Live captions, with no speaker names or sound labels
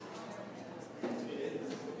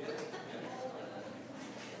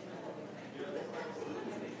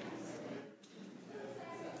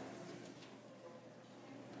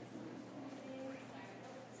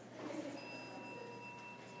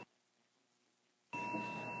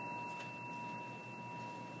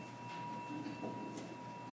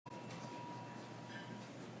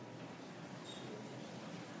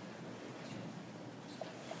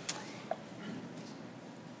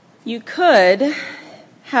You could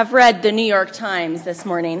have read the New York Times this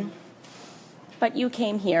morning, but you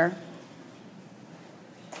came here.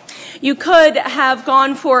 You could have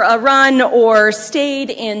gone for a run or stayed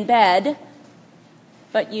in bed,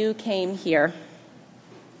 but you came here.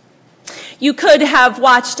 You could have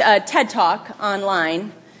watched a TED Talk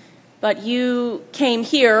online, but you came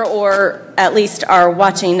here, or at least are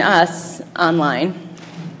watching us online.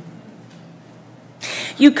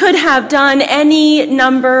 You could have done any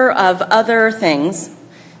number of other things,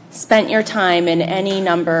 spent your time in any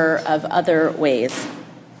number of other ways.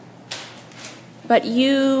 But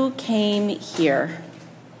you came here.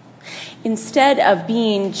 Instead of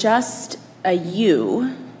being just a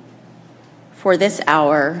you for this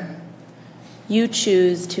hour, you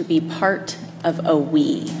choose to be part of a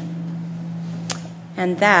we.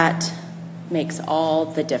 And that makes all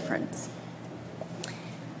the difference.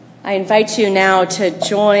 I invite you now to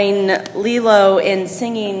join Lilo in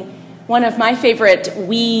singing one of my favorite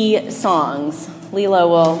we songs. Lilo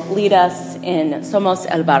will lead us in Somos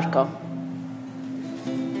el Barco.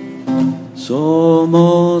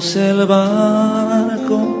 Somos el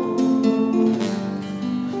barco,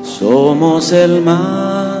 somos el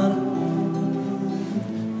mar,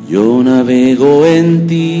 yo navego en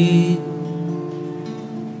ti,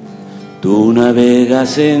 tú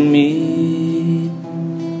navegas en mí.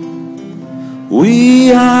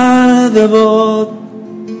 We are the boat,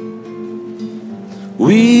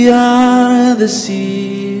 we are the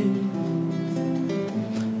sea,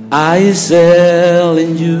 I sail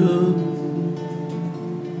in you,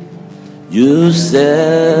 you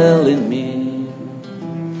sail in me.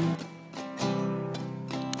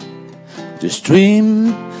 The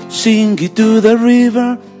stream singing to the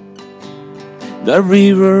river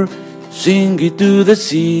singing to the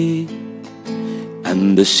sea,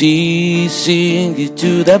 and the sea singing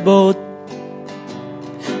to the boat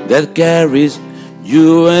that carries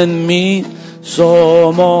you and me.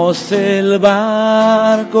 Somos el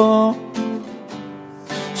barco,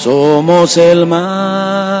 somos el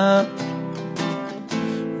mar,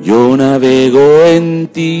 yo navego en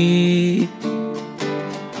ti,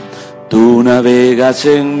 tú navegas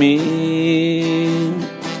en mí.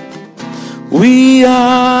 We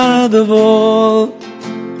are the boat,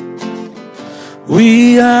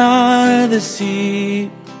 we are the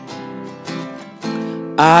sea,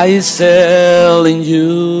 I sail in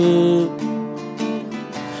you,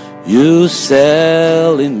 you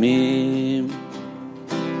sail in me.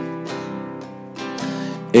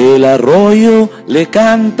 El arroyo le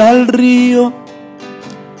canta al río,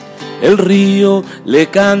 el río le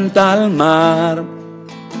canta al mar,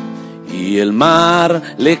 y el mar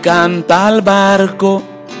le canta al barco,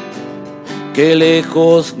 que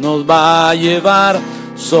lejos nos va a llevar.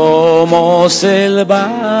 Somos el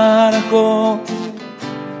barco,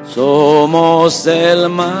 somos el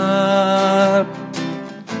mar,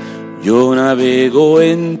 yo navego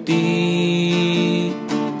en ti,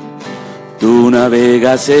 tú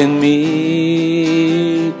navegas en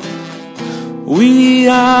mí. We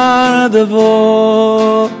are the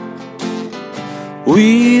boat,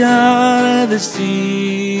 we are the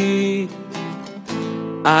sea,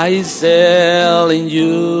 I sail in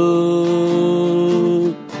you,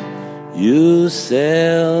 you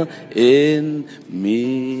sail in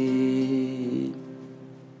me.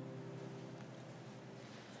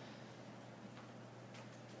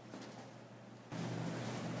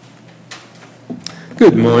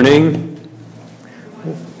 Good morning.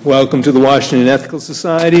 Welcome to the Washington Ethical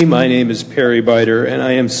Society. My name is Perry Biter, and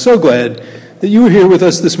I am so glad that you are here with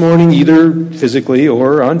us this morning, either physically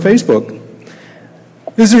or on Facebook.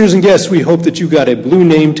 Visitors and guests, we hope that you got a blue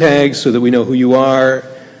name tag so that we know who you are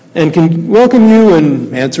and can welcome you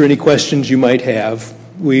and answer any questions you might have.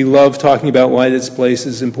 We love talking about why this place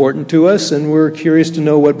is important to us, and we're curious to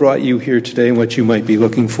know what brought you here today and what you might be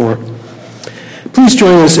looking for. Please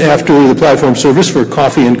join us after the platform service for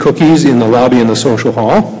coffee and cookies in the lobby in the social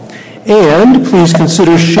hall. And please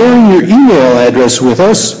consider sharing your email address with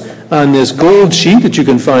us on this gold sheet that you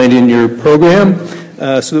can find in your program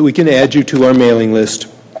so that we can add you to our mailing list.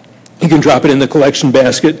 You can drop it in the collection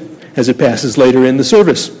basket as it passes later in the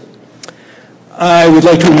service. I would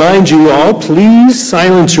like to remind you all, please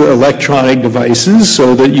silence your electronic devices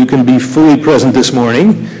so that you can be fully present this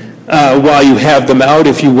morning. While you have them out,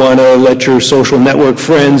 if you want to let your social network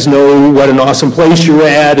friends know what an awesome place you're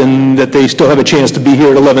at and that they still have a chance to be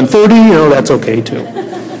here at 11:30, that's okay too.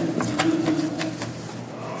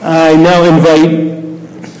 I now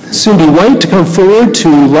invite Cindy White to come forward to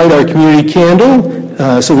light our community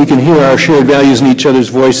candle so we can hear our shared values in each other's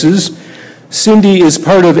voices. Cindy is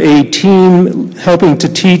part of a team helping to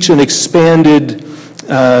teach an expanded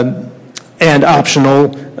and optional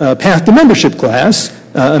Path to Membership class.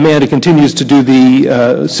 Amanda continues to do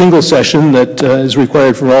the single session that is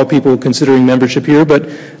required for all people considering membership here, but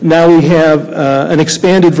now we have an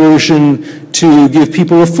expanded version to give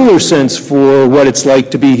people a fuller sense for what it's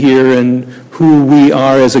like to be here and who we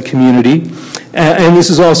are as a community. And this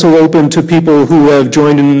is also open to people who have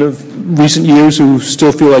joined in the recent years who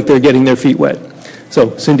still feel like they're getting their feet wet.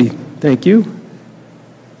 So, Cindy, thank you.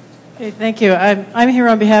 Okay, thank you. I'm here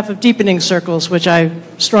on behalf of Deepening Circles, which I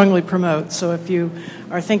strongly promote. So if you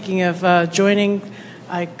are thinking of joining,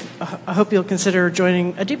 I hope you'll consider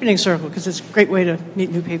joining a Deepening Circle because it's a great way to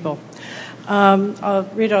meet new people. I'll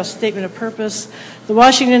read our statement of purpose. The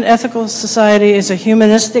Washington Ethical Society is a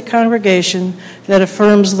humanistic congregation that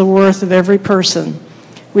affirms the worth of every person.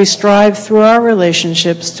 We strive through our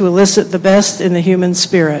relationships to elicit the best in the human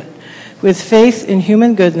spirit. With faith in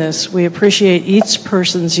human goodness, we appreciate each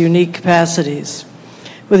person's unique capacities.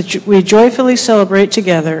 We joyfully celebrate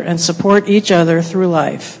together and support each other through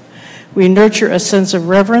life. We nurture a sense of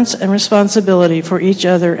reverence and responsibility for each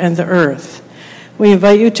other and the earth. We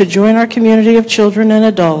invite you to join our community of children and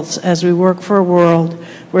adults as we work for a world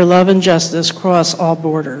where love and justice cross all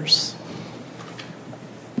borders.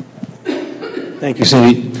 Thank you,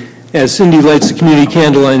 Cindy. As Cindy lights the community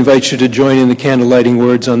candle, I invite you to join in the candle lighting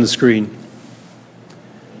words on the screen.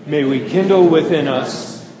 May we kindle within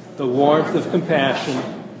us the warmth of compassion,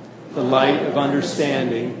 the light of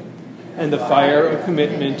understanding, and the fire of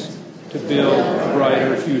commitment to build a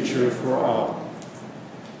brighter future for all.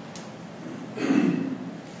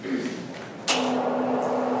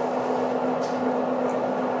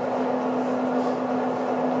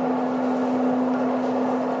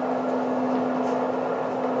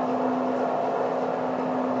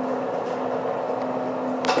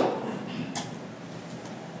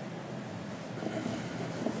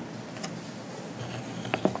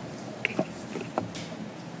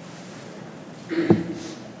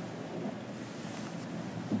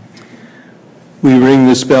 We ring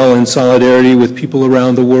this bell in solidarity with people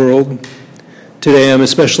around the world. Today I'm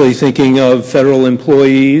especially thinking of federal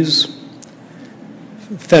employees,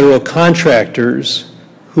 federal contractors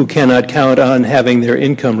who cannot count on having their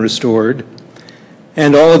income restored,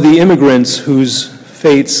 and all of the immigrants whose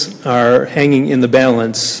fates are hanging in the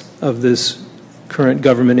balance of this current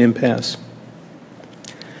government impasse.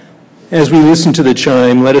 As we listen to the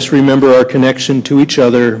chime, let us remember our connection to each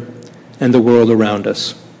other and the world around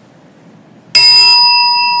us.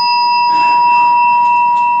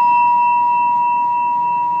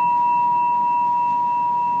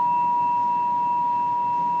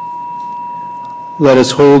 Let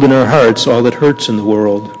us hold in our hearts all that hurts in the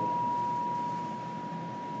world.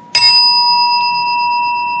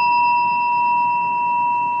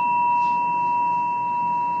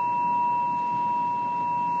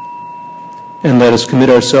 And let us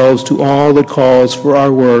commit ourselves to all that calls for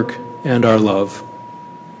our work and our love.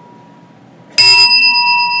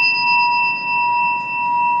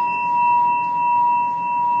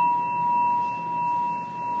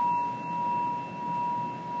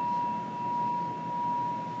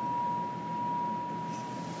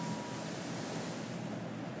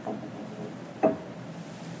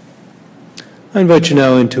 I invite you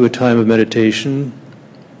now into a time of meditation.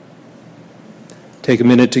 Take a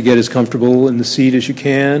minute to get as comfortable in the seat as you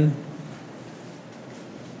can.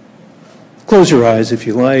 Close your eyes if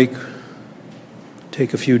you like.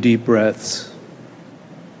 Take a few deep breaths.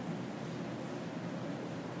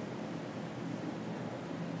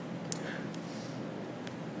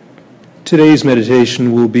 Today's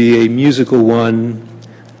meditation will be a musical one.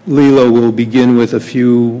 Lila will begin with a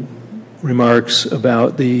few remarks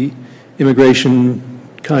about the immigration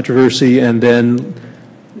controversy and then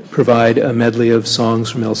provide a medley of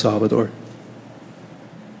songs from El Salvador.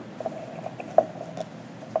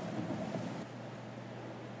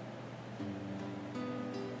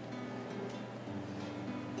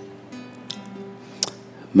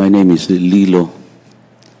 My name is Lilo,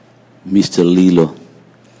 Mr. Lilo,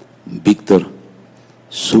 Victor,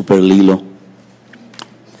 Super Lilo.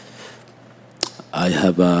 I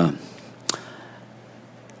have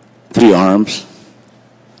 3 arms,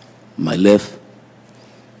 my left,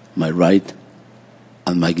 my right,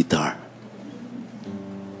 and my guitar.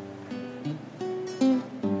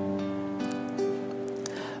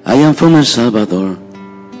 I am from El Salvador.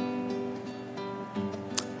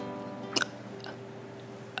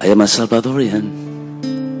 I am a Salvadorian.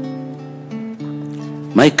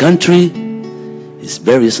 My country is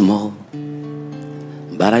very small,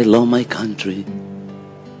 but I love my country.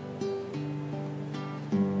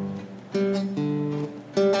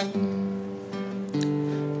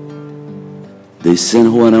 The they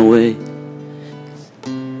sent Juan away.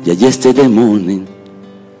 Yet yesterday morning,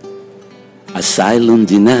 asylum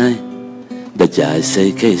denied, the judge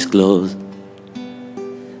said case closed.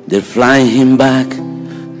 They're flying him back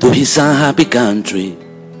to his unhappy country.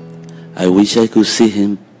 I wish I could see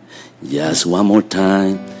him just one more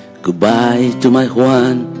time. Goodbye to my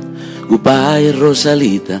Juan, goodbye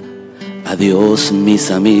Rosalita, adios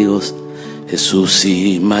mis amigos, Jesus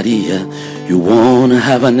y Maria. You won't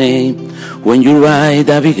have a name when you ride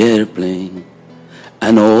a big airplane,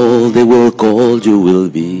 and all the world called you will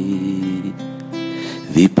be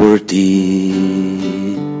deportee.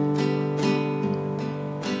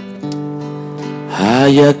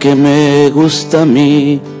 Haya que me gusta a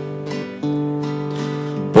mí,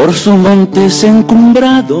 por sus montes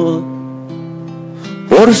encumbrados,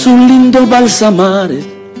 por sus lindos balsamares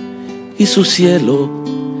y su cielo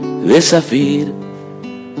de zafir.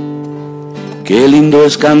 Qué lindo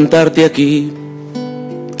es cantarte aquí,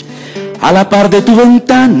 a la par de tu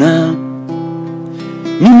ventana,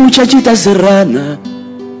 mi muchachita serrana.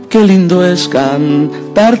 Qué lindo es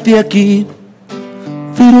cantarte aquí.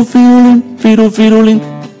 Firu firulín, firu firulín,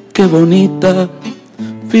 qué bonita.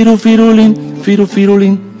 Firu firulín, firu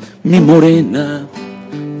firulín, mi morena.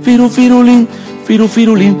 Firu firulín, firu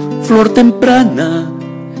firulín, flor temprana,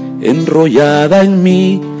 enrollada en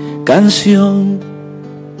mi canción.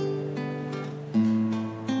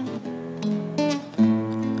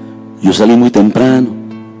 Yo salí muy temprano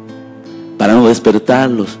para no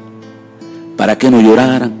despertarlos, para que no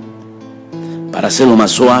lloraran, para hacerlo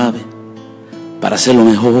más suave, para hacerlo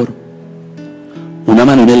mejor. Una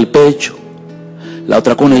mano en el pecho, la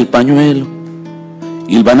otra con el pañuelo,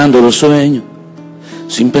 hilvanando los sueños,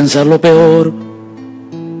 sin pensar lo peor.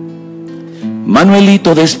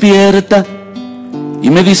 Manuelito despierta y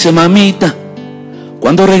me dice: mamita,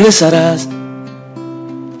 ¿cuándo regresarás?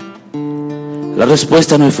 La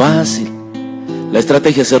respuesta no es fácil, la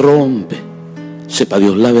estrategia se rompe, sepa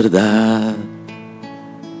Dios la verdad.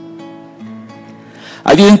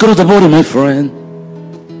 I didn't cross the border, my friend.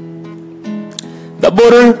 The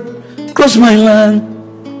border crossed my land.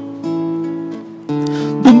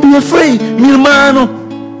 Don't be afraid, mi hermano.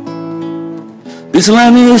 This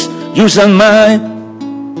land is yours and mine.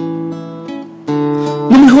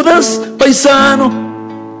 No me jodas, paisano.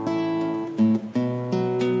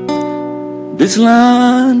 This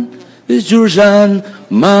land is yours and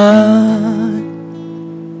mine.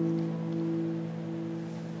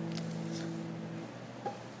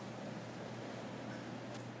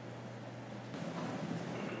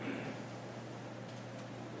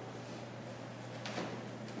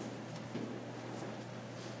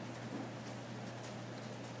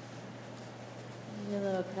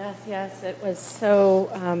 Gracias. It was so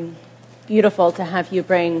beautiful to have you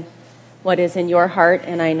bring what is in your heart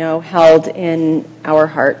and I know held in our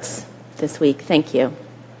hearts this week. Thank you.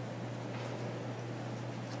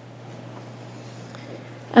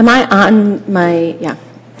 Am I on my, yeah,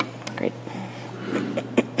 great.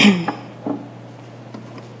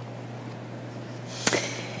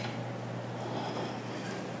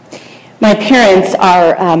 My parents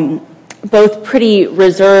are both pretty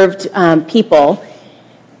reserved people.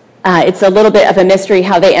 It's a little bit of a mystery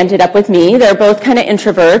how they ended up with me. They're both kind of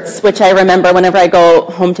introverts, which I remember whenever I go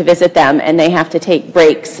home to visit them and they have to take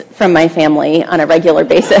breaks from my family on a regular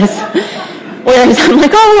basis. Whereas I'm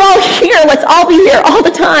like, oh, we're all here. Let's all be here all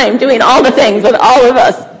the time doing all the things with all of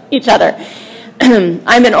us, each other.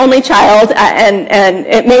 I'm an only child, and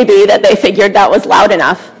it may be that they figured that was loud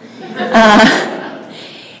enough.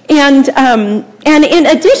 And in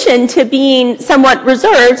addition to being somewhat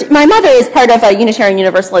reserved, my mother is part of a Unitarian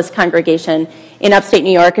Universalist congregation in upstate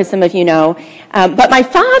New York, as some of you know. But my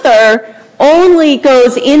father only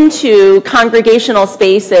goes into congregational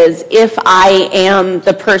spaces if I am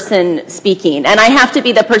the person speaking. And I have to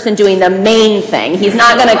be the person doing the main thing. He's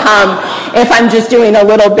not going to come if I'm just doing a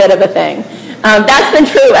little bit of a thing. That's been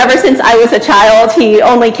true ever since I was a child. He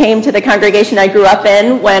only came to the congregation I grew up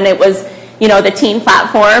in when it was, you know, the teen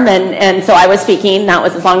platform, and so I was speaking. That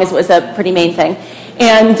was as long as it was a pretty main thing.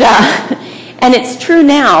 And it's true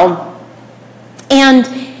now. And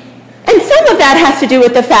some of that has to do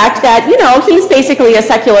with the fact that, you know, he's basically a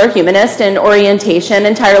secular humanist in orientation,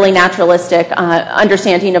 entirely naturalistic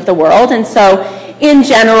understanding of the world. And so, in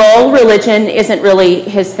general, religion isn't really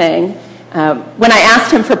his thing. When I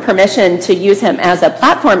asked him for permission to use him as a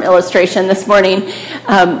platform illustration this morning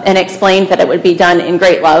and explained that it would be done in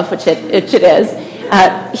great love, which it is,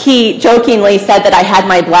 he jokingly said that I had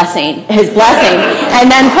my blessing, his blessing, and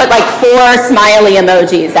then put like 4 smiley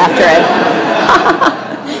emojis after it.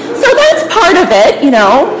 So that's part of it, you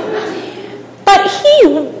know. But he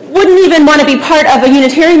wouldn't even want to be part of a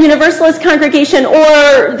Unitarian Universalist congregation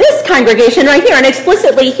or this congregation right here, an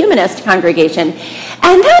explicitly humanist congregation.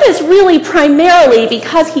 And that is really primarily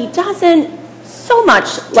because he doesn't so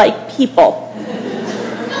much like people.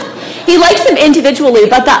 He likes them individually,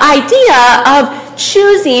 but the idea of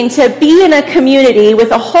choosing to be in a community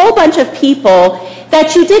with a whole bunch of people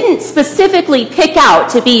that you didn't specifically pick out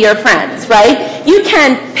to be your friends, right? You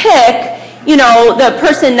can pick, the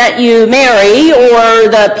person that you marry or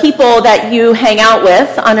the people that you hang out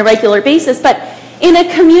with on a regular basis, but in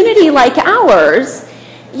a community like ours,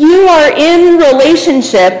 you are in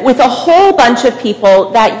relationship with a whole bunch of people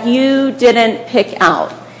that you didn't pick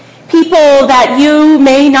out. People that you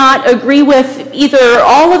may not agree with either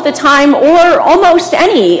all of the time or almost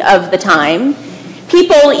any of the time.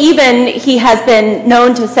 People even, he has been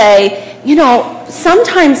known to say,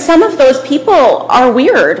 sometimes some of those people are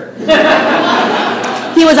weird.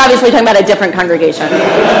 He was obviously talking about a different congregation,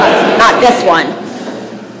 not this one.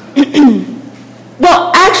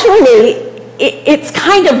 Well, actually, it's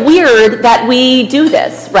kind of weird that we do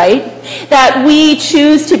this, right? That we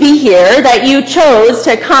choose to be here, that you chose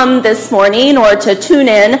to come this morning or to tune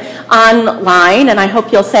in online, and I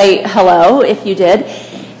hope you'll say hello if you did,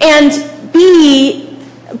 and be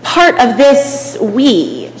part of this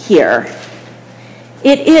we here.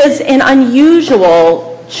 It is an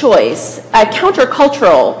unusual choice, a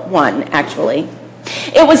countercultural one, actually.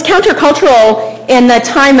 It was countercultural in the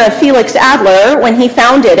time of Felix Adler when he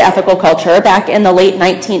founded ethical culture back in the late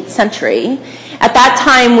 19th century. At that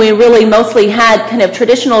time, we really mostly had kind of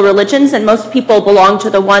traditional religions, and most people belonged to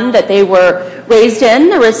the one that they were raised in.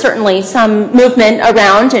 There was certainly some movement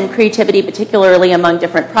around in creativity, particularly among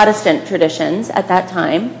different Protestant traditions at that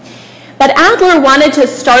time. But Adler wanted to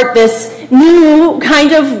start this new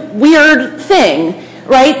kind of weird thing,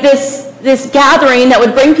 right? This gathering that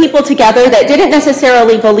would bring people together that didn't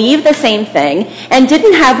necessarily believe the same thing and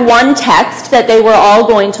didn't have one text that they were all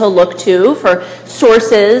going to look to for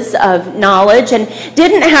sources of knowledge and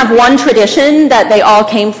didn't have one tradition that they all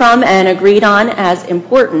came from and agreed on as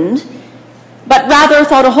important, but rather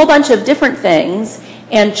thought a whole bunch of different things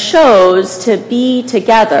and chose to be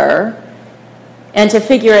together and to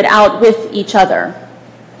figure it out with each other.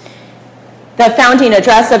 The founding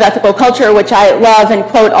address of ethical culture, which I love and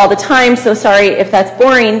quote all the time, so sorry if that's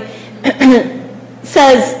boring,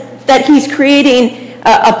 says that he's creating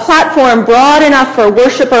a platform broad enough for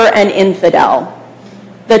worshiper and infidel.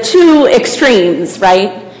 The two extremes,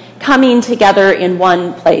 right, coming together in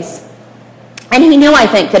one place. And he knew, I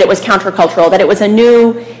think, that it was countercultural, that it was a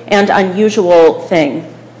new and unusual thing.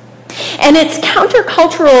 And it's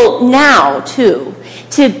countercultural now, too,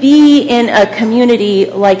 to be in a community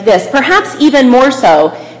like this, perhaps even more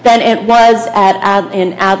so than it was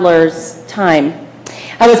in Adler's time.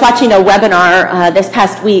 I was watching a webinar this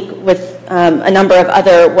past week with a number of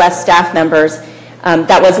other West staff members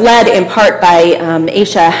that was led in part by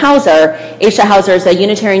Aisha Hauser. Aisha Hauser is a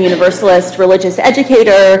Unitarian Universalist religious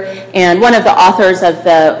educator and one of the authors of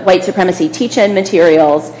the White Supremacy Teach-In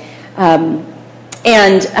materials.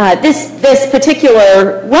 This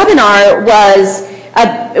particular webinar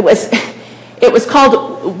it was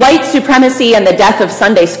called White Supremacy and the Death of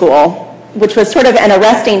Sunday School, which was sort of an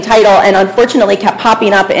arresting title and unfortunately kept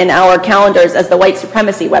popping up in our calendars as the White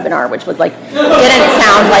Supremacy webinar, which was didn't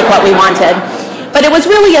sound like what we wanted. But it was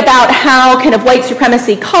really about how kind of white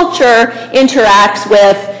supremacy culture interacts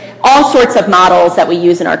with all sorts of models that we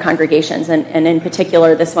use in our congregations. And in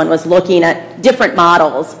particular, this one was looking at different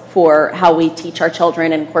models for how we teach our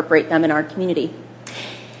children and incorporate them in our community.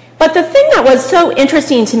 But the thing that was so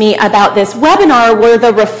interesting to me about this webinar were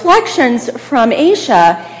the reflections from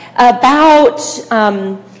Aisha about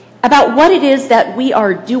what it is that we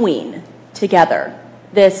are doing together,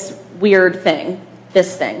 this weird thing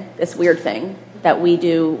that we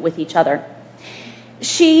do with each other.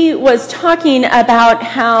 She was talking about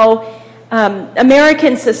how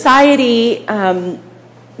American society,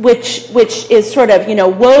 which is sort of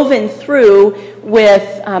woven through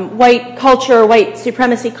with white culture, white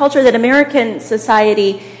supremacy culture, that American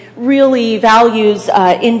society really values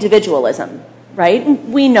individualism, right?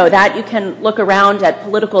 We know that. You can look around at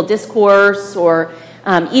political discourse or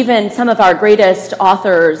even some of our greatest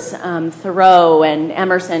authors, Thoreau and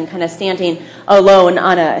Emerson, kind of standing alone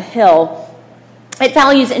on a hill. It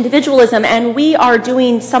values individualism, and we are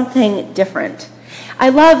doing something different. I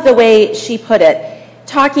love the way she put it,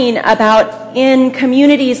 talking about in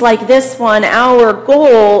communities like this one, our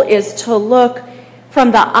goal is to look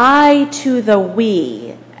from the I to the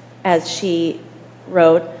we, as she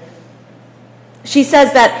wrote. She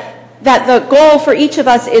says that the goal for each of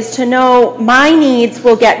us is to know my needs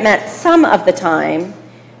will get met some of the time,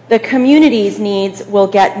 the community's needs will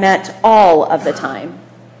get met all of the time.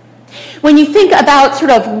 When you think about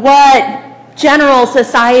sort of what general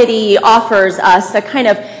society offers us, a kind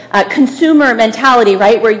of consumer mentality,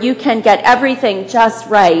 right, where you can get everything just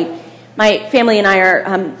right. My family and I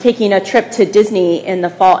are taking a trip to Disney in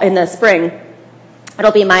the spring.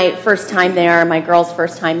 It'll be my first time there, my girl's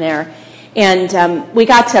first time there. And we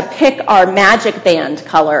got to pick our Magic Band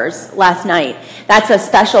colors last night. That's a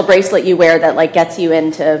special bracelet you wear that like gets you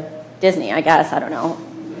into Disney, I guess. I don't know.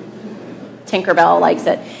 Tinkerbell likes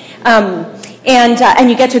it. And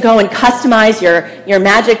you get to go and customize your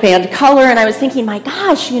Magic Band color. And I was thinking, my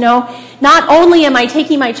gosh, not only am I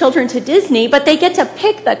taking my children to Disney, but they get to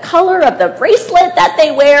pick the color of the bracelet that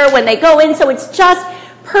they wear when they go in. So it's just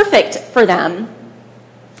perfect for them.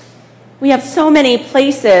 We have so many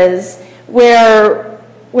places where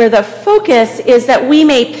the focus is that we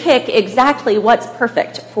may pick exactly what's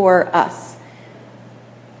perfect for us.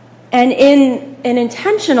 And in an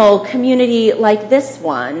intentional community like this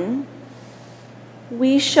one,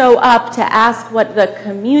 we show up to ask what the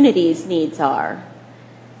community's needs are.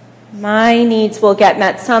 My needs will get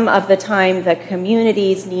met some of the time. The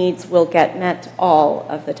community's needs will get met all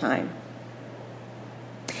of the time.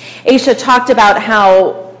 Aisha talked about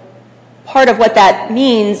how part of what that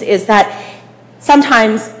means is that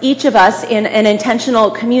sometimes each of us in an intentional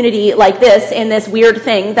community like this, in this weird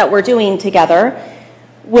thing that we're doing together,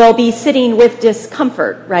 will be sitting with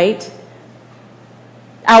discomfort, right?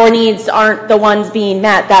 Our needs aren't the ones being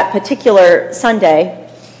met that particular Sunday.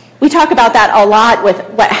 We talk about that a lot with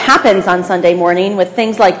what happens on Sunday morning with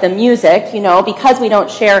things like the music, because we don't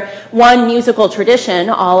share one musical tradition,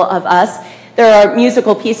 all of us. There are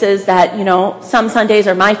musical pieces that, some Sundays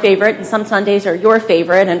are my favorite and some Sundays are your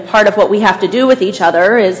favorite. And part of what we have to do with each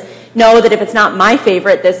other is know that if it's not my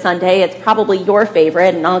favorite this Sunday, it's probably your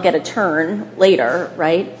favorite and I'll get a turn later,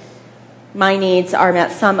 right? My needs are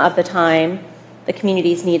met some of the time. The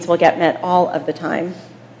community's needs will get met all of the time.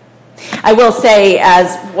 I will say,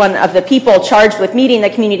 as one of the people charged with meeting the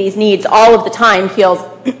community's needs all of the time feels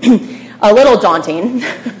a little daunting,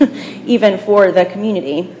 even for the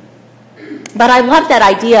community. But I love that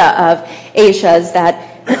idea of Aisha's,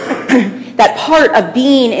 that that part of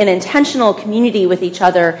being in intentional community with each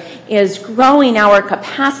other is growing our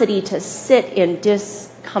capacity to sit in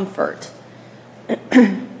discomfort.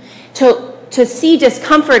 To see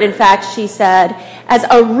discomfort, in fact, she said, as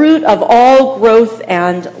a root of all growth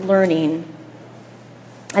and learning.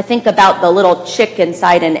 I think about the little chick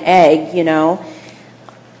inside an egg,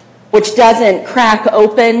 which doesn't crack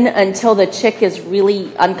open until the chick is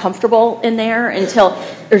really uncomfortable in there, until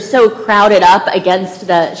they're so crowded up against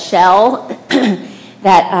the shell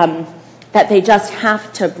that they just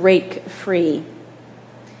have to break free.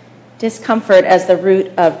 Discomfort as the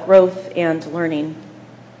root of growth and learning.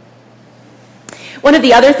 One of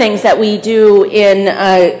the other things that we do in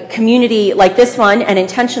a community like this one, an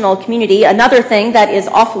intentional community, another thing that is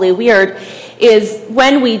awfully weird, is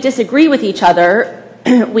when we disagree with each other,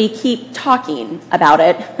 we keep talking about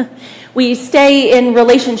it. We stay in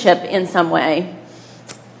relationship in some way.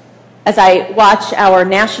 As I watch our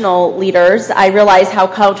national leaders, I realize how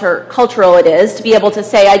countercultural it is to be able to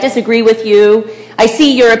say, I disagree with you, I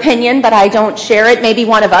see your opinion, but I don't share it. Maybe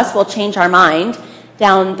one of us will change our mind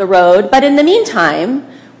down the road. But in the meantime,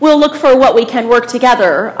 we'll look for what we can work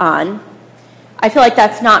together on. I feel like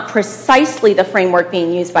that's not precisely the framework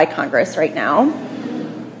being used by Congress right now.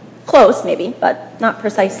 Close, maybe, but not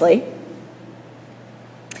precisely.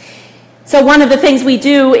 So one of the things we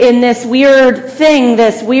do in this weird thing,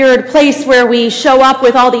 this weird place where we show up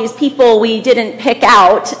with all these people we didn't pick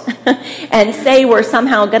out and say we're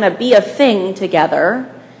somehow going to be a thing together,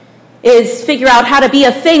 is figure out how to be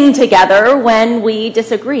a thing together when we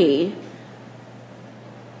disagree.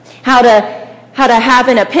 How to have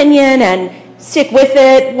an opinion and stick with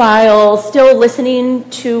it while still listening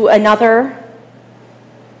to another.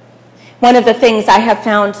 One of the things I have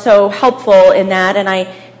found so helpful in that, and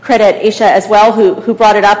I credit Aisha as well, who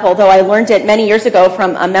brought it up, although I learned it many years ago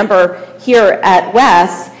from a member here at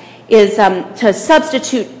Wes, is to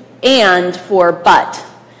substitute and for but.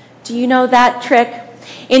 Do you know that trick?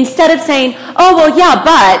 Instead of saying, oh, well, yeah,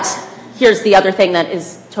 but here's the other thing that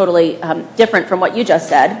is totally different from what you just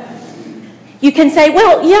said. You can say,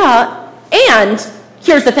 well, yeah, and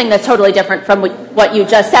here's the thing that's totally different from what you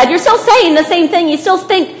just said. You're still saying the same thing. You still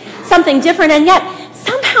think something different, and yet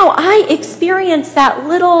somehow I experience that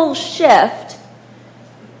little shift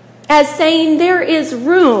as saying there is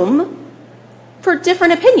room for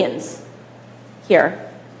different opinions here.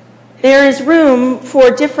 There is room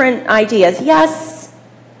for different ideas. Yes,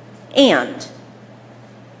 and.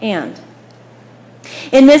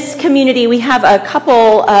 In this community, we have a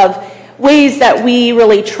couple of ways that we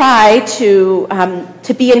really try to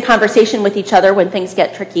be in conversation with each other when things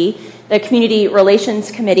get tricky. The Community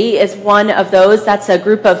Relations Committee is one of those. That's a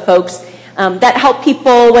group of folks that help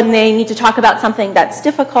people when they need to talk about something that's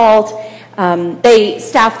difficult. They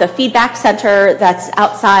staff the feedback center that's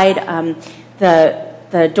outside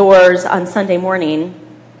the doors on Sunday morning.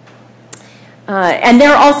 And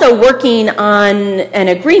they're also working on an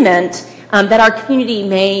agreement that our community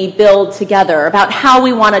may build together about how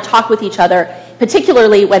we want to talk with each other,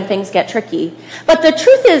 particularly when things get tricky. But the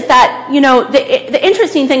truth is that, the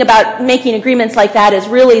interesting thing about making agreements like that is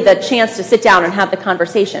really the chance to sit down and have the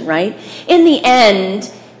conversation, right? In the end,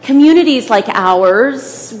 communities like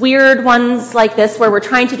ours, weird ones like this, where we're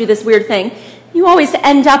trying to do this weird thing, you always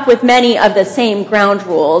end up with many of the same ground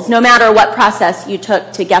rules, no matter what process you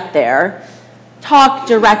took to get there. Talk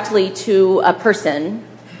directly to a person,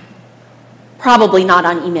 probably not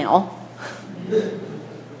on email.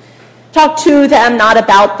 Talk to them, not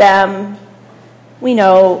about them. We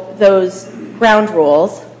know those ground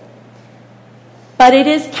rules. But it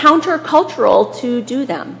is countercultural to do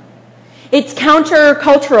them. It's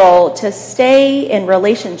countercultural to stay in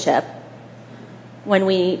relationship when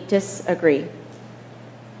we disagree.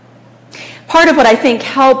 Part of what I think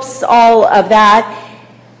helps all of that,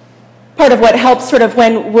 part of what helps sort of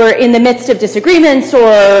when we're in the midst of disagreements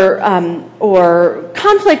or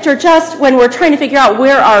conflict, or just when we're trying to figure out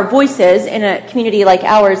where our voices in a community like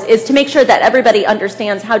ours, is to make sure that everybody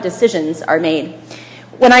understands how decisions are made.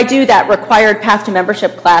 When I do that required path to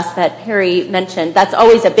membership class that Harry mentioned, that's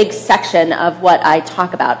always a big section of what I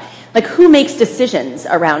talk about. Like, who makes decisions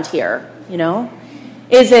around here,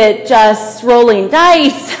 Is it just rolling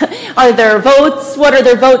dice? Are there votes? What are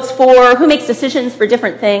their votes for? Who makes decisions for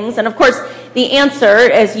different things? And of course, the answer,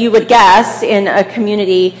 as you would guess, in a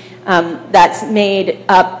community that's made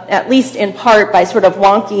up, at least in part, by sort of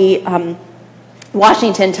wonky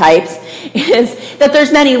Washington types, is that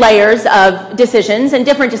there's many layers of decisions, and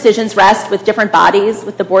different decisions rest with different bodies,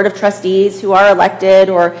 with the Board of Trustees who are elected,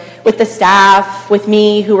 or with the staff, with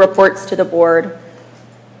me who reports to the board.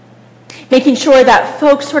 Making sure that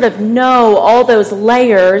folks sort of know all those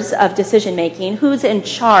layers of decision making, who's in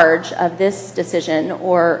charge of this decision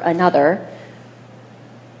or another.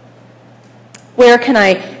 Where can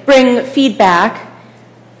I bring feedback?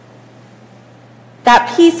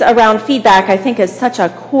 That piece around feedback, I think, is such a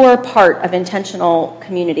core part of intentional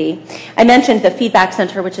community. I mentioned the feedback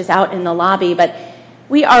center, which is out in the lobby, but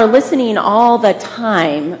we are listening all the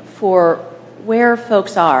time for where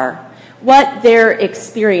folks are, what they're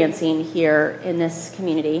experiencing here in this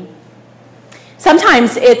community.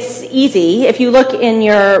 Sometimes it's easy. If you look in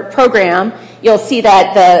your program, you'll see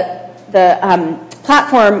that the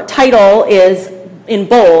platform title is in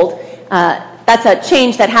bold. That's a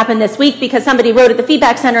change that happened this week because somebody wrote at the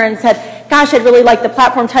Feedback Center and said, gosh, I'd really like the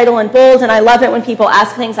platform title in bold, and I love it when people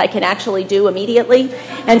ask things I can actually do immediately.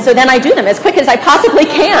 And so then I do them as quick as I possibly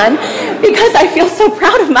can because I feel so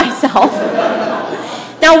proud of myself.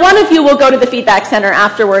 Now, one of you will go to the Feedback Center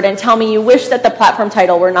afterward and tell me you wish that the platform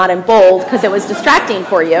title were not in bold because it was distracting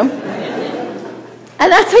for you.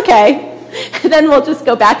 And that's okay. Then we'll just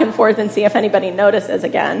go back and forth and see if anybody notices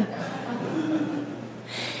again.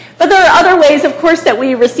 But there are other ways, of course, that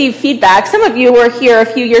we receive feedback. Some of you were here a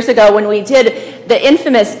few years ago when we did the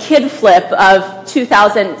infamous Kid Flip of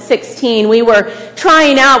 2016. We were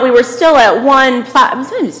trying out, we were still at one platform,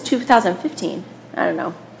 it was 2015, I don't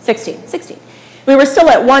know, 16. We were still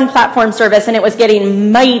at one platform service and it was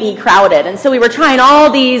getting mighty crowded. And so we were trying all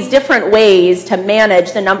these different ways to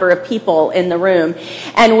manage the number of people in the room.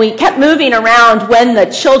 And we kept moving around when the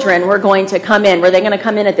children were going to come in. Were they going to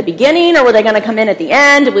come in at the beginning or were they going to come in at the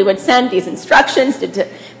end? And we would send these instructions to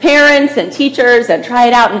parents and teachers and try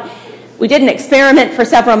it out. And we did an experiment for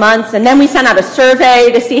several months. And then we sent out a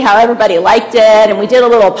survey to see how everybody liked it. And we did a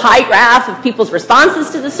little pie graph of people's responses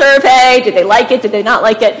to the survey. Did they like it? Did they not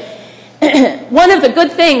like it? One of the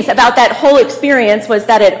good things about that whole experience was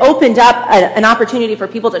that it opened up an opportunity for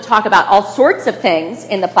people to talk about all sorts of things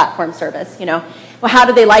in the platform service. Well, how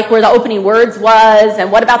did they like where the opening words was?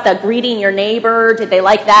 And what about the greeting your neighbor? Did they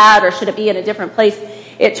like that, or should it be in a different place?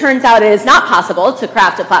 It turns out it is not possible to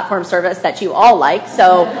craft a platform service that you all like.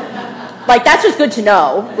 So, that's just good to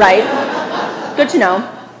know, right? Good to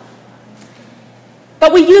know.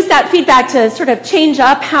 But we used that feedback to sort of change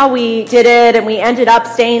up how we did it, and we ended up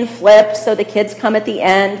staying flipped, so the kids come at the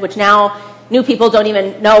end, which now new people don't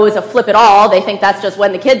even know is a flip at all. They think that's just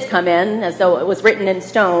when the kids come in, as though it was written in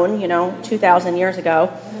stone, 2,000 years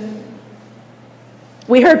ago.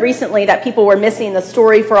 We heard recently that people were missing the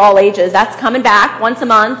Story for All Ages. That's coming back once a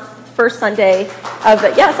month first Sunday of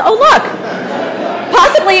the, yes, oh look.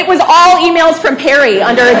 Possibly it was all emails from Perry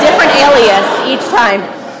under a different alias each time.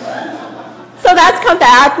 So that's come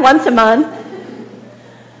back once a month.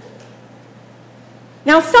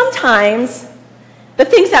 Now sometimes the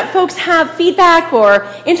things that folks have feedback or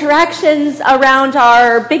interactions around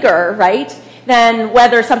are bigger, right, than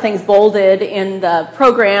whether something's bolded in the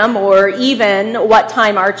program or even what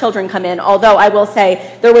time our children come in, although I will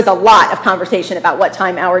say there was a lot of conversation about what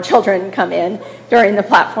time our children come in during the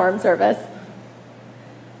platform service.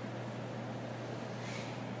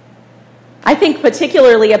 I think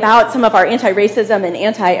particularly about some of our anti-racism and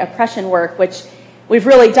anti-oppression work, which we've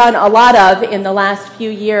really done a lot of in the last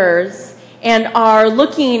few years, and are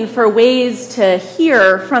looking for ways to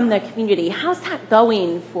hear from the community. How's that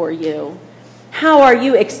going for you? How are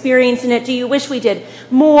you experiencing it? Do you wish we did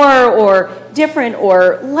more or different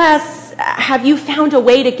or less? Have you found a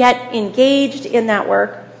way to get engaged in that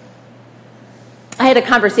work? I had a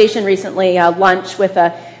conversation recently, lunch, with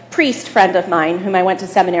a priest friend of mine whom I went to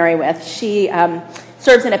seminary with. She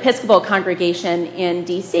serves an Episcopal congregation in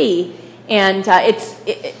D.C., and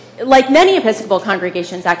like many Episcopal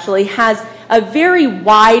congregations actually, has a very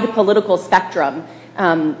wide political spectrum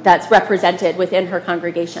that's represented within her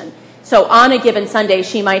congregation. So on a given Sunday,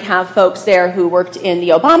 she might have folks there who worked in the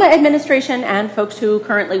Obama administration and folks who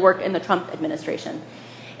currently work in the Trump administration.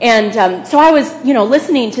 And so I was,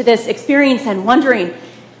 listening to this experience and wondering,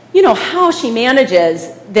 how she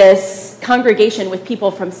manages this congregation with people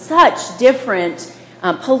from such different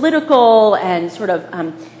political and sort of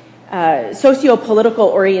socio-political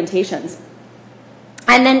orientations.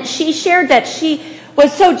 And then she shared that she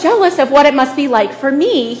was so jealous of what it must be like for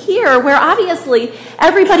me here, where obviously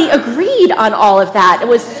everybody agreed on all of that. It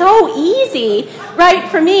was so easy, right,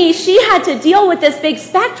 for me. She had to deal with this big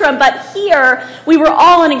spectrum, but here we were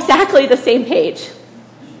all on exactly the same page.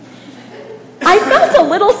 I felt a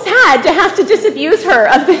little sad to have to disabuse her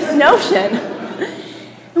of this notion.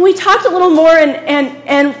 And we talked a little more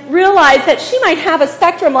and realized that she might have a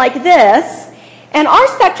spectrum like this, and our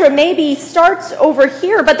spectrum maybe starts over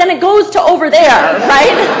here, but then it goes to over there,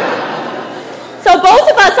 right? So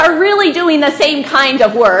both of us are really doing the same kind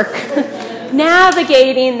of work,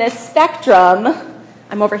 navigating this spectrum.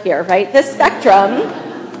 I'm over here, right? This spectrum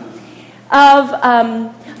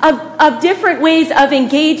of different ways of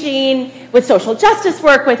engaging with social justice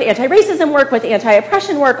work, with anti-racism work, with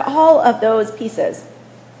anti-oppression work, all of those pieces.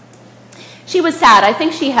 She was sad. I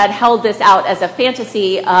think she had held this out as a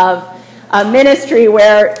fantasy of a ministry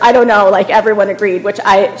where, I don't know, like everyone agreed, which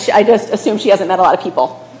I just assume she hasn't met a lot of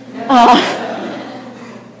people.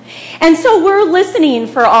 And so we're listening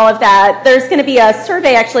for all of that. There's going to be a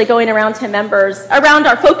survey actually going around to members around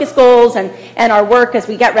our focus goals and our work as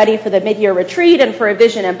we get ready for the mid-year retreat and for a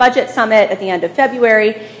vision and budget summit at the end of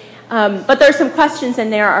February. But there's some questions in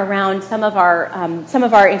there around some of our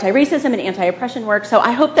anti-racism and anti-oppression work. So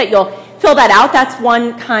I hope that you'll fill that out. That's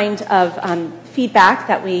one kind of feedback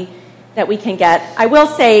that we can get. I will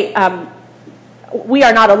say we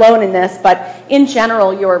are not alone in this, but in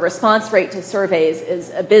general, your response rate to surveys is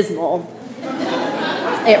abysmal.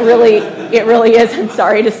 It really is, I'm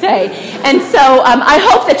sorry to say. And so I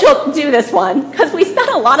hope that you'll do this one, because we spent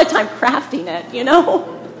a lot of time crafting it,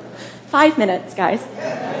 5 minutes, guys.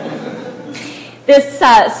 This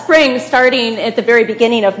spring, starting at the very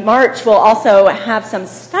beginning of March, we'll also have some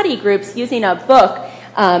study groups using a book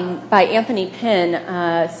by Anthony Pinn,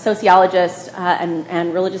 a sociologist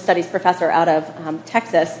and religious studies professor out of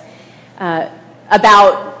Texas,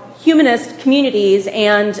 about humanist communities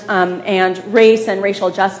and race and racial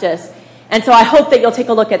justice. And so I hope that you'll take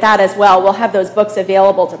a look at that as well. We'll have those books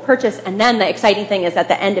available to purchase. And then the exciting thing is at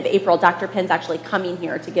the end of April, Dr. Pinn's actually coming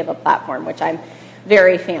here to give a platform, which I'm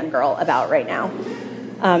very fangirl about right now.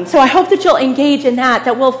 So I hope that you'll engage in that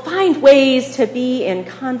we'll find ways to be in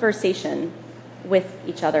conversation with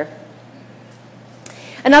each other.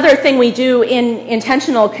 Another thing we do in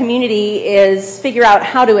intentional community is figure out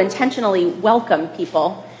how to intentionally welcome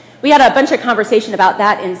people. We had a bunch of conversation about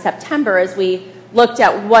that in September as we looked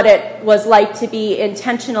at what it was like to be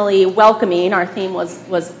intentionally welcoming. Our theme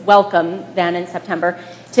was welcome then in September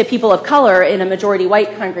to people of color in a majority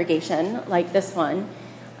white congregation like this one.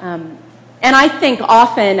 And I think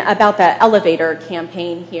often about the elevator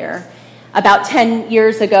campaign here. About 10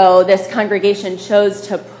 years ago, this congregation chose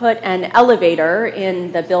to put an elevator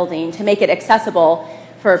in the building to make it accessible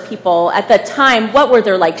for people. At the time, what were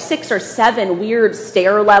there, like 6 or 7 weird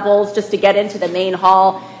stair levels just to get into the main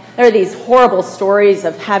hall? There are these horrible stories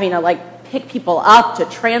of having to pick people up to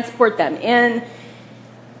transport them in.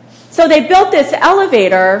 So they built this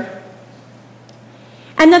elevator,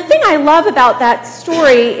 And the thing I love about that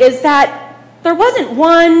story is that there wasn't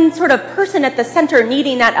one sort of person at the center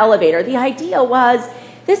needing that elevator. The idea was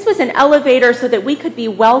this was an elevator so that we could be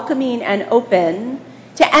welcoming and open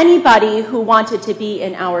to anybody who wanted to be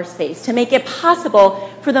in our space, to make it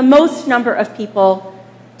possible for the most number of people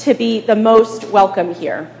to be the most welcome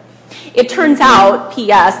here. It turns out,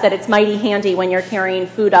 P.S., that it's mighty handy when you're carrying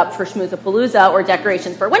food up for Schmoozapalooza or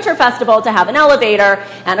decorations for Winter Festival to have an elevator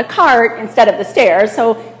and a cart instead of the stairs,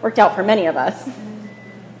 so it worked out for many of us.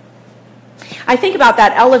 I think about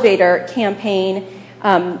that elevator campaign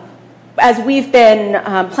as we've been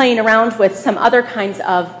playing around with some other kinds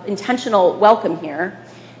of intentional welcome here.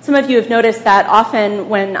 Some of you have noticed that often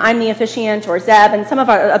when I'm the officiant or Zeb and some of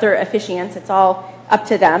our other officiants, it's all up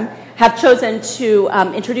to them, have chosen to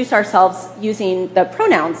introduce ourselves using the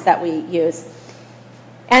pronouns that we use.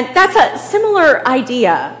 And that's a similar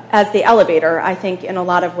idea as the elevator, I think, in a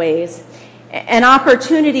lot of ways. An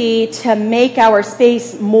opportunity to make our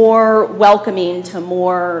space more welcoming to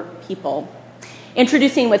more people.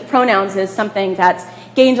 Introducing with pronouns is something that's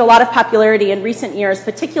gained a lot of popularity in recent years,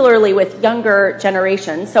 particularly with younger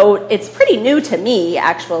generations. So it's pretty new to me,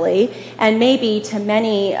 actually, and maybe to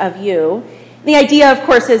many of you. The idea, of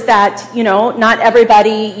course, is that, not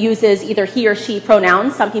everybody uses either he or she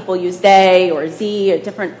pronouns. Some people use they or ze, a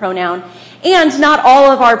different pronoun. And not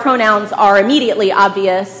all of our pronouns are immediately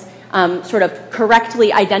obvious, sort of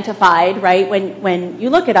correctly identified, right, when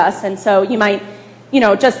you look at us. And so you might,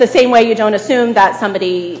 just the same way you don't assume that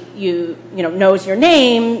somebody knows your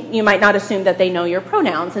name, you might not assume that they know your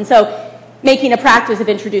pronouns. And so making a practice of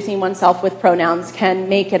introducing oneself with pronouns can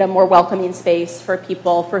make it a more welcoming space for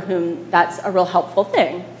people for whom that's a real helpful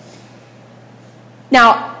thing.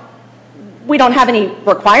 Now, we don't have any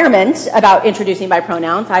requirement about introducing by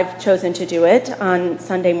pronouns. I've chosen to do it on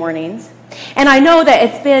Sunday mornings. And I know that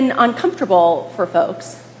it's been uncomfortable for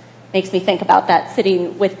folks. Makes me think about that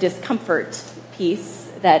sitting with discomfort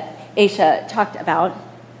piece that Aisha talked about.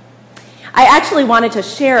 I actually wanted to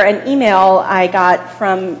share an email I got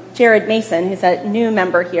from Jared Mason, who's a new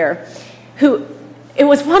member here, it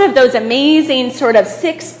was one of those amazing sort of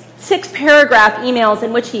six paragraph emails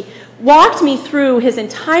in which he walked me through his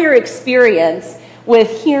entire experience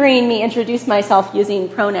with hearing me introduce myself using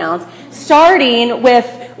pronouns, starting with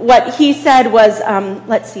what he said was,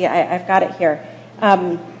 let's see, I've got it here.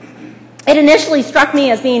 It initially struck me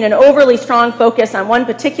as being an overly strong focus on one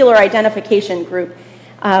particular identification group,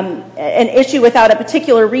 an issue without a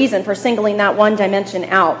particular reason for singling that one dimension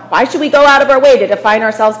out. Why should we go out of our way to define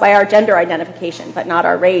ourselves by our gender identification, but not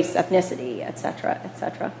our race, ethnicity, etc.,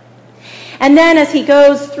 etc.? And then as he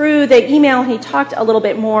goes through the email, he talked a little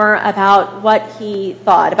bit more about what he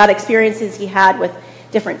thought, about experiences he had with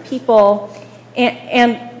different people,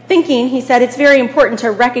 and thinking, he said, it's very important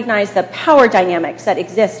to recognize the power dynamics that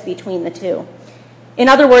exist between the two. In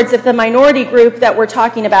other words, if the minority group that we're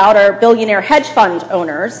talking about are billionaire hedge fund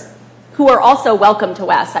owners, who are also welcome to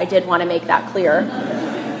WES, I did want to make that clear,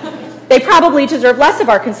 they probably deserve less of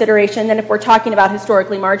our consideration than if we're talking about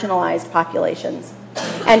historically marginalized populations.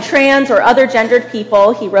 And trans or other gendered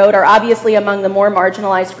people, he wrote, are obviously among the more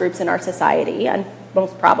marginalized groups in our society, and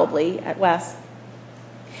most probably at WES.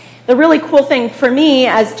 The really cool thing for me,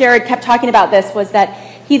 as Jared kept talking about this, was that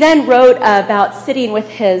he then wrote about sitting with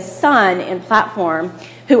his son in Platform,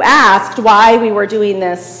 who asked why we were doing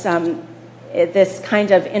this, this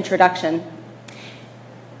kind of introduction.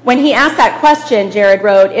 When he asked that question, Jared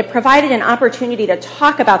wrote, it provided an opportunity to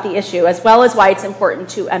talk about the issue, as well as why it's important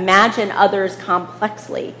to imagine others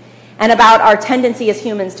complexly, and about our tendency as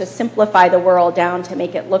humans to simplify the world down to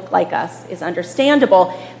make it look like us is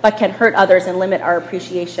understandable, but can hurt others and limit our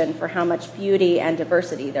appreciation for how much beauty and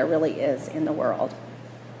diversity there really is in the world.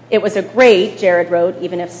 It was a great, Jared wrote,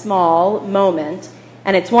 even if small, moment,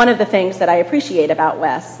 and it's one of the things that I appreciate about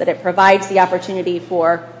WES, that it provides the opportunity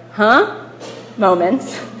for,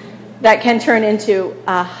 moments that can turn into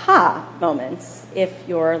aha moments if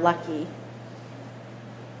you're lucky.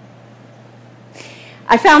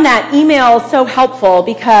 I found that email so helpful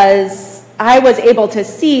because I was able to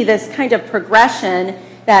see this kind of progression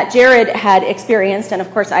that Jared had experienced, and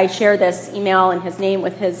of course I share this email and his name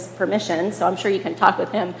with his permission, so I'm sure you can talk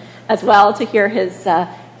with him as well to hear his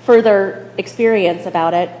further experience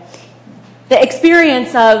about it. The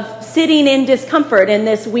experience of sitting in discomfort in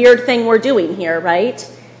this weird thing we're doing here, right?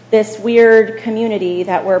 This weird community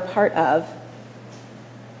that we're part of.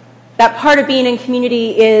 That part of being in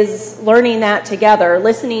community is learning that together,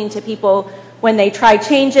 listening to people when they try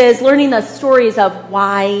changes, learning the stories of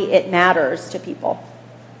why it matters to people.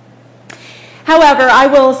 However, I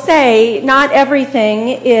will say not everything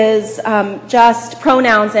is just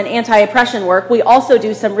pronouns and anti-oppression work. We also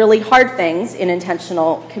do some really hard things in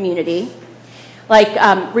intentional community,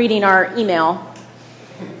 like reading our email.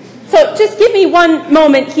 So just give me one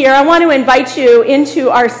moment here. I want to invite you into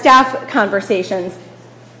our staff conversations.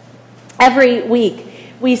 Every week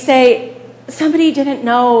we say, somebody didn't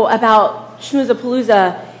know about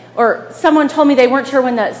Schmoozapalooza, or someone told me they weren't sure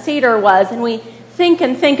when the Seder was, and we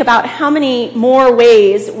think about how many more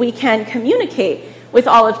ways we can communicate with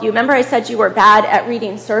all of you. Remember I said you were bad at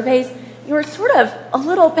reading surveys? You were sort of a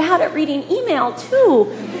little bad at reading email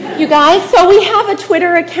too, you guys. So we have a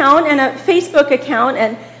Twitter account and a Facebook account,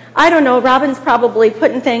 and I don't know, Robin's probably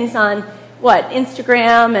putting things on,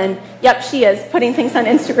 Instagram, and yep, she is putting things on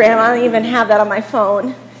Instagram. I don't even have that on my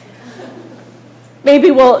phone.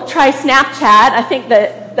 Maybe we'll try Snapchat. I think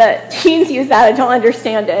that the teens use that. I don't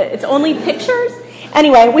understand it. It's only pictures?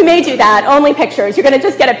 Anyway, we may do that, only pictures. You're going to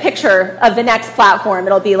just get a picture of the next platform.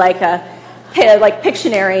 It'll be like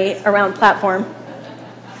Pictionary around platform.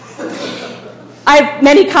 I have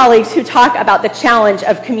many colleagues who talk about the challenge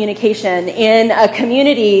of communication in a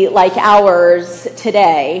community like ours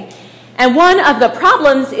today. And one of the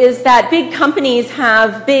problems is that big companies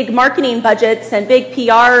have big marketing budgets and big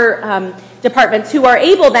PR departments who are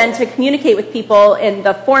able then to communicate with people in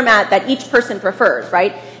the format that each person prefers,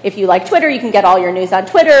 right? If you like Twitter, you can get all your news on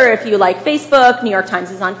Twitter. If you like Facebook, New York Times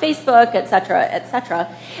is on Facebook, et cetera, et cetera.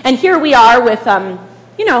 And here we are with, not,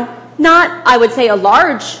 I would say, a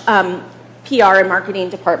large PR and marketing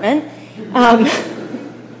department. Not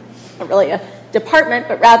really a department,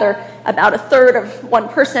 but rather about a third of one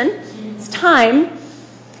person's time,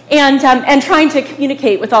 and trying to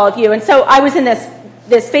communicate with all of you. And so I was in this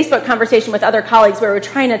Facebook conversation with other colleagues where we were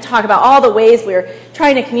trying to talk about all the ways we were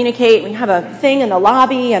trying to communicate. We have a thing in the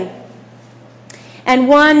lobby, and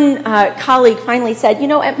one colleague finally said,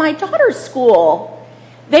 at my daughter's school,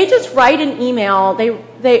 they just write an email.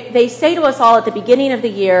 They say to us all at the beginning of the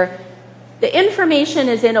year, the information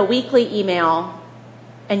is in a weekly email,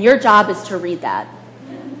 and your job is to read that.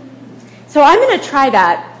 So I'm going to try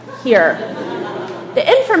that here.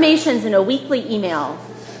 The information's in a weekly email.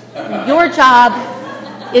 Your job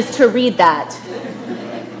is to read that.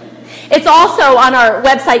 It's also on our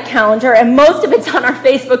website calendar, and most of it's on our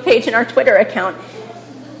Facebook page and our Twitter account.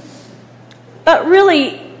 But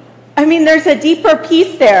really, there's a deeper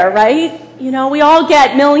piece there, right? We all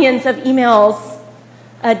get millions of emails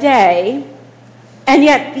a day, and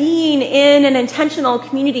yet being in an intentional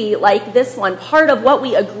community like this one, part of what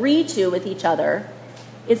we agree to with each other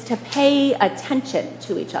is to pay attention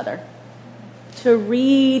to each other, to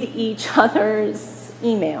read each other's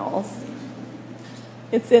emails.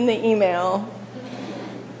 It's in the email.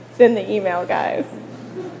 It's in the email, guys.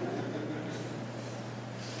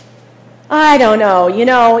 I don't know.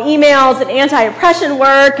 Emails and anti-oppression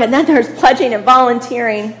work, and then there's pledging and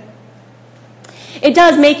volunteering. It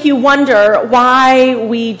does make you wonder why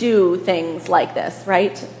we do things like this,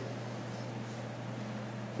 right?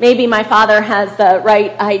 Maybe my father has the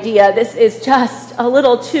right idea. This is just a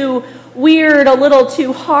little too weird, a little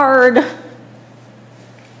too hard.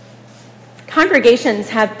 Congregations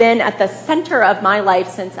have been at the center of my life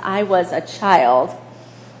since I was a child.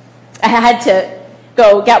 I had to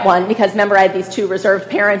go get one because, remember, I had these two reserved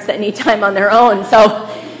parents that need time on their own. So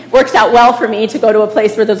it works out well for me to go to a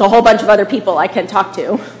place where there's a whole bunch of other people I can talk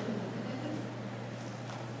to.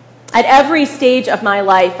 At every stage of my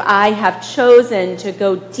life, I have chosen to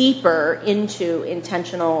go deeper into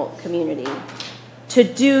intentional community, to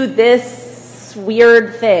do this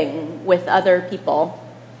weird thing with other people.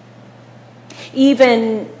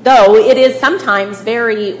 Even though it is sometimes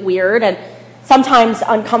very weird and sometimes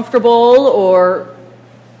uncomfortable or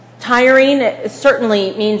tiring, it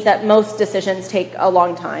certainly means that most decisions take a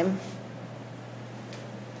long time.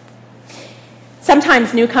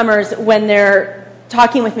 Sometimes newcomers, when they're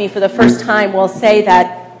talking with me for the first time, will say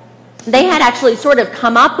that they had actually sort of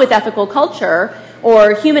come up with ethical culture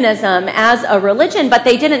or humanism as a religion, but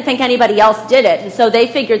they didn't think anybody else did it. And so they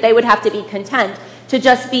figured they would have to be content to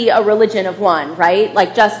just be a religion of one, right?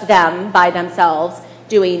 Like just them by themselves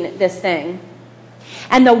doing this thing.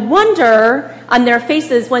 And the wonder on their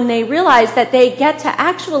faces when they realize that they get to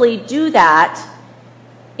actually do that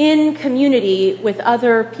in community with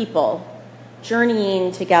other people,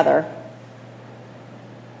 journeying together.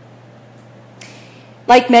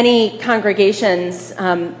 Like many congregations,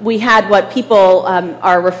 we had what people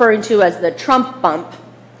are referring to as the Trump bump.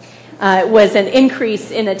 It was an increase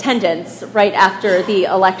in attendance right after the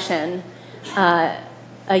election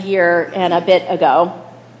a year and a bit ago.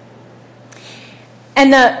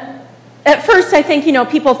 And At first, I think,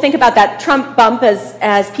 people think about that Trump bump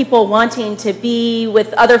as people wanting to be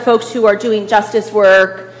with other folks who are doing justice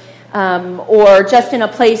work, or just in a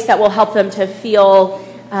place that will help them to feel,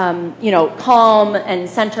 calm and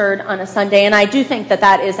centered on a Sunday. And I do think that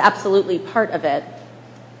that is absolutely part of it.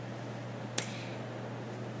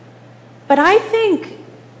 But I think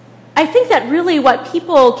that really what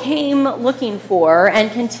people came looking for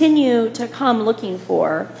and continue to come looking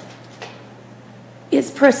for is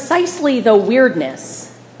precisely the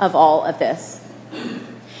weirdness of all of this.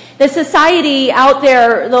 The society out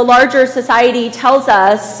there, the larger society, tells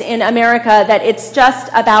us in America that it's just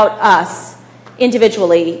about us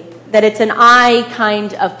individually, that it's an I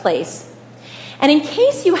kind of place. And in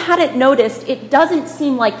case you hadn't noticed, it doesn't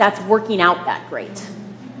seem like that's working out that great.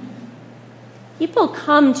 People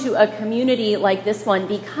come to a community like this one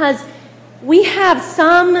because we have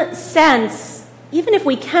some sense, even if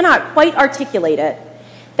we cannot quite articulate it,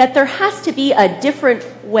 that there has to be a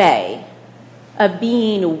different way of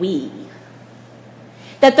being we.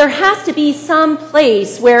 That there has to be some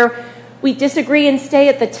place where we disagree and stay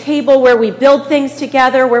at the table, where we build things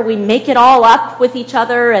together, where we make it all up with each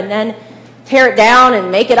other and then tear it down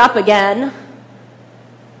and make it up again.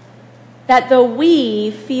 That the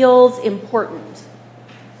we feels important.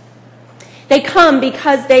 They come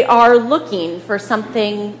because they are looking for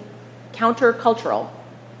something countercultural,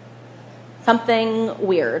 something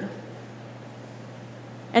weird.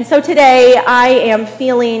 And so today I am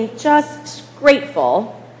feeling just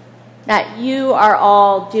grateful that you are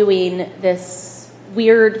all doing this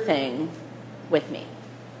weird thing with me.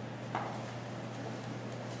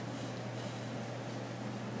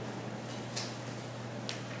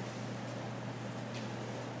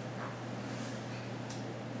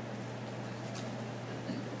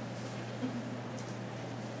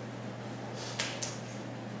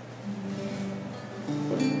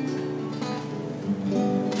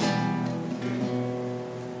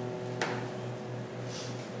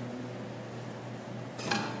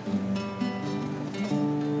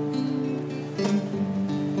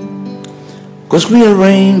 Cause we are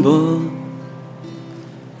rainbow,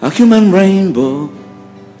 a human rainbow.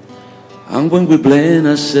 And when we blend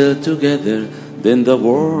ourselves together, then the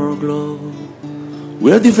world glows.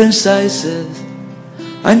 We are different sizes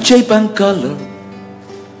and shape and color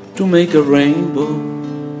to make a rainbow.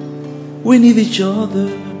 We need each other.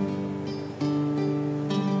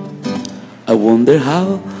 I wonder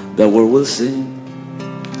how the world will sing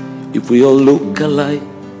if we all look alike.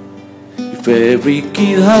 If every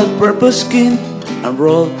kid had purple skin and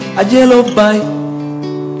roll a yellow bike,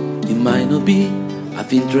 it might not be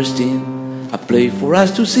as interesting a play for us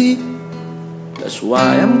to see. That's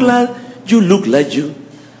why I'm glad you look like you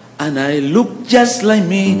and I look just like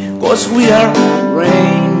me. Cause we are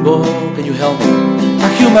rainbow. Can you help me? A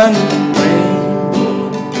human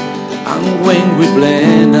rainbow. And when we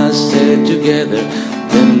blend ourselves together,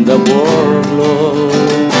 then the world glows.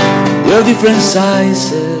 We're different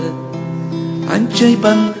sizes and shape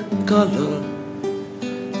and color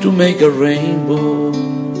to make a rainbow.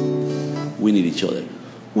 We need each other.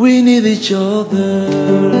 We need each other.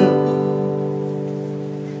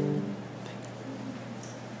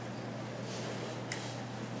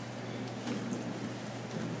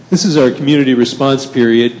 This is our community response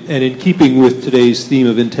period, and in keeping with today's theme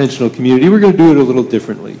of intentional community, we're going to do it a little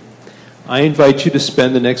differently. I invite you to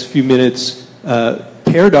spend the next few minutes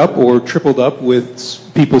paired up or tripled up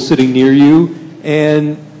with people sitting near you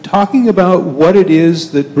and talking about what it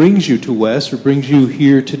is that brings you to Wes or brings you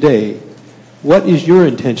here today. What is your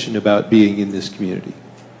intention about being in this community?